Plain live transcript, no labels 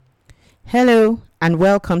Hello and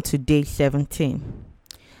welcome to day 17.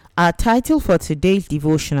 Our title for today's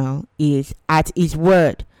devotional is At His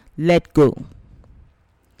Word, Let Go.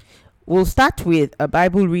 We'll start with a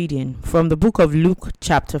Bible reading from the book of Luke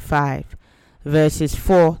chapter 5, verses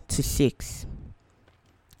 4 to 6.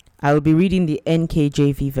 I will be reading the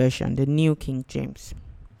NKJV version, the New King James.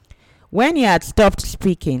 When he had stopped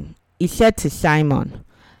speaking, he said to Simon,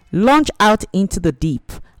 "Launch out into the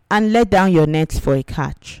deep and let down your nets for a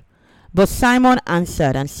catch." But Simon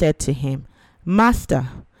answered and said to him, "Master,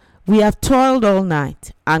 we have toiled all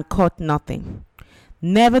night and caught nothing.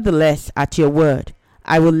 Nevertheless, at your word,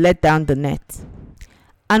 I will let down the net."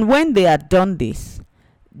 And when they had done this,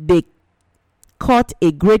 they caught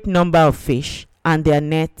a great number of fish, and their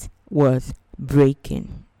net was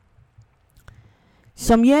breaking.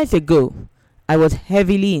 Some years ago, I was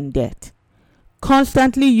heavily in debt,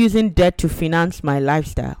 constantly using debt to finance my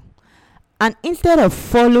lifestyle. And instead of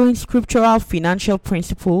following scriptural financial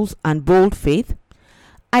principles and bold faith,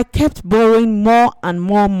 I kept borrowing more and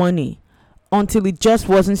more money until it just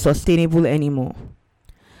wasn't sustainable anymore.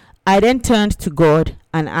 I then turned to God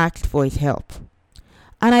and asked for His help.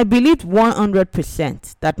 And I believed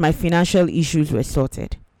 100% that my financial issues were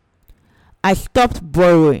sorted. I stopped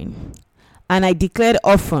borrowing, and I declared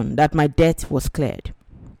often that my debt was cleared.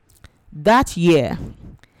 That year,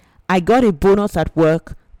 I got a bonus at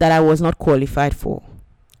work that I was not qualified for.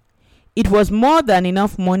 It was more than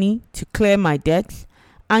enough money to clear my debts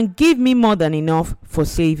and give me more than enough for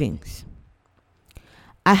savings.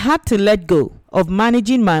 I had to let go of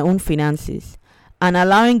managing my own finances and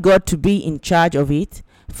allowing God to be in charge of it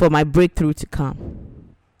for my breakthrough to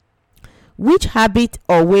come. Which habit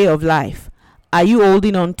or way of life are you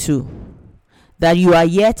holding on to that you are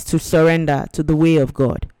yet to surrender to the way of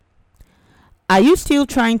God? Are you still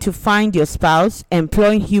trying to find your spouse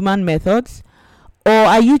employing human methods, or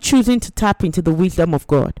are you choosing to tap into the wisdom of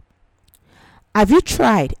God? Have you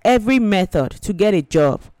tried every method to get a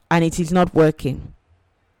job and it is not working?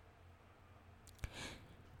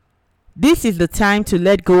 This is the time to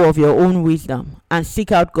let go of your own wisdom and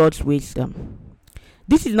seek out God's wisdom.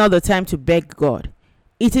 This is not the time to beg God.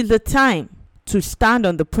 It is the time to stand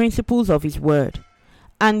on the principles of His word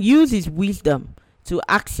and use His wisdom to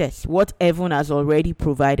access what heaven has already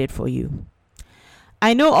provided for you.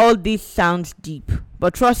 I know all this sounds deep,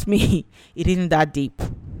 but trust me, it isn't that deep.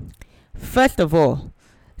 First of all,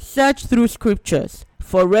 search through scriptures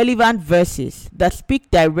for relevant verses that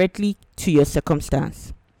speak directly to your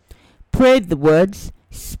circumstance. Pray the words,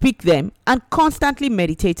 speak them, and constantly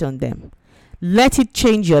meditate on them. Let it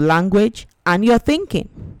change your language and your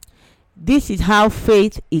thinking. This is how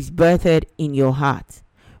faith is birthed in your heart.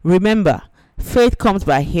 Remember, faith comes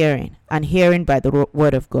by hearing, and hearing by the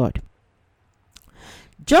word of God.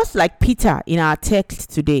 Just like Peter in our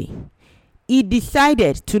text today, he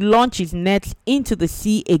decided to launch his nets into the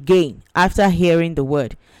sea again after hearing the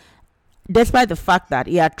word, despite the fact that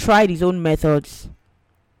he had tried his own methods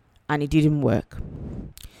and it didn't work.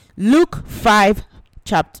 Luke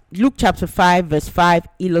chapter 5 verse 5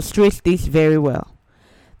 illustrates this very well.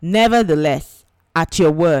 Nevertheless, at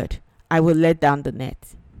your word, I will let down the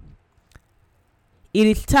net. It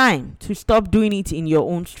is time to stop doing it in your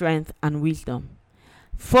own strength and wisdom.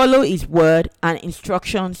 Follow His word and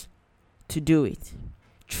instructions to do it.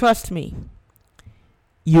 Trust me,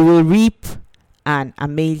 you will reap an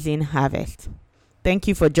amazing harvest. Thank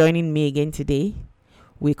you for joining me again today.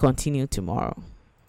 We continue tomorrow.